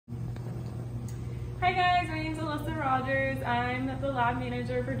Hi guys, my name is Alyssa Rogers. I'm the lab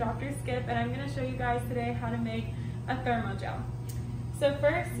manager for Dr. Skip, and I'm going to show you guys today how to make a thermogel. So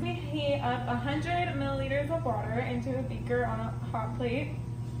first we heat up 100 milliliters of water into a beaker on a hot plate,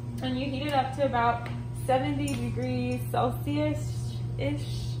 and you heat it up to about 70 degrees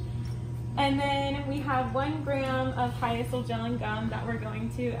Celsius-ish. And then we have 1 gram of Gellan Gum that we're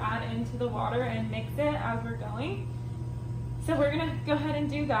going to add into the water and mix it as we're going. So we're going to go ahead and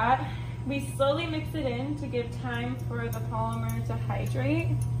do that. We slowly mix it in to give time for the polymer to hydrate.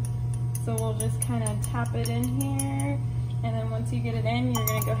 So we'll just kind of tap it in here, and then once you get it in, you're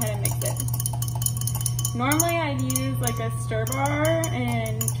going to go ahead and mix it. Normally I'd use like a stir bar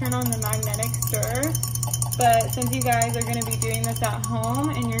and turn on the magnetic stir, but since you guys are going to be doing this at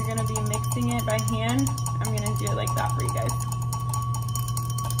home and you're going to be mixing it by hand, I'm going to do it like that for you guys.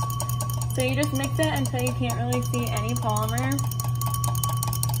 So you just mix it until you can't really see any polymer.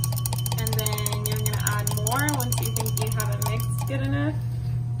 And then you're going to add more once you think you have it mixed good enough.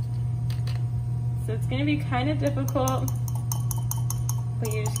 So it's going to be kind of difficult,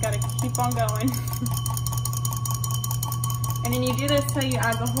 but you just got to keep on going. And then you do this till you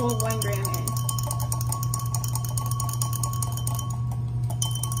add the whole 1 gram in.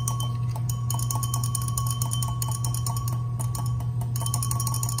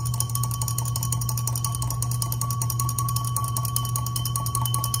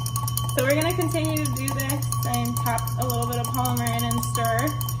 So we're going to continue to do this and tap a little bit of polymer in and stir,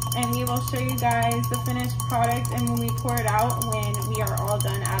 and we will show you guys the finished product and when we pour it out when we are all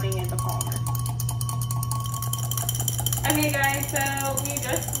done adding in the polymer. Okay guys, so we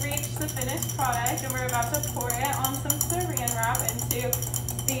just reached the finished product and we're about to pour it on some saran wrap into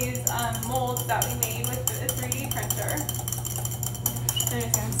these molds that we made with the 3D printer. So we're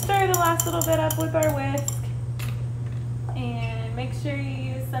just going to stir the last little bit up with our whisk, and make sure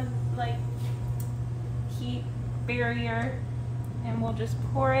you use some like heat barrier, and we'll just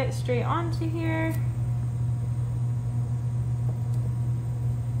pour it straight onto here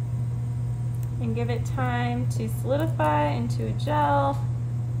and give it time to solidify into a gel.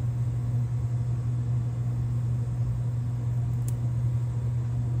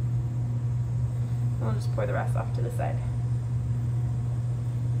 And we'll just pour the rest off to the side.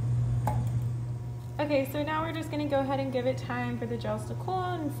 Okay, so now we're just going to go ahead and give it time for the gels to cool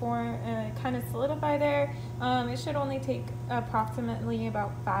and form, kind of solidify there. It should only take approximately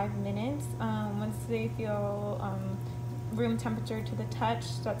about 5 minutes. Once they feel room temperature to the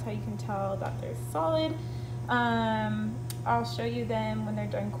touch, that's how you can tell that they're solid. I'll show you them when they're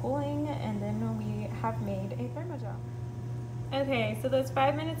done cooling, and then we have made a thermogel. Okay, so those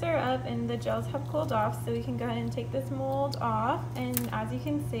 5 minutes are up and the gels have cooled off, so we can go ahead and take this mold off. And as you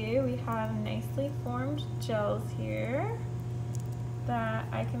can see, we have nicely formed gels here that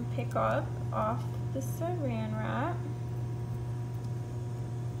I can pick up off the saran wrap.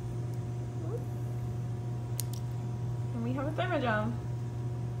 And we have a thermogel.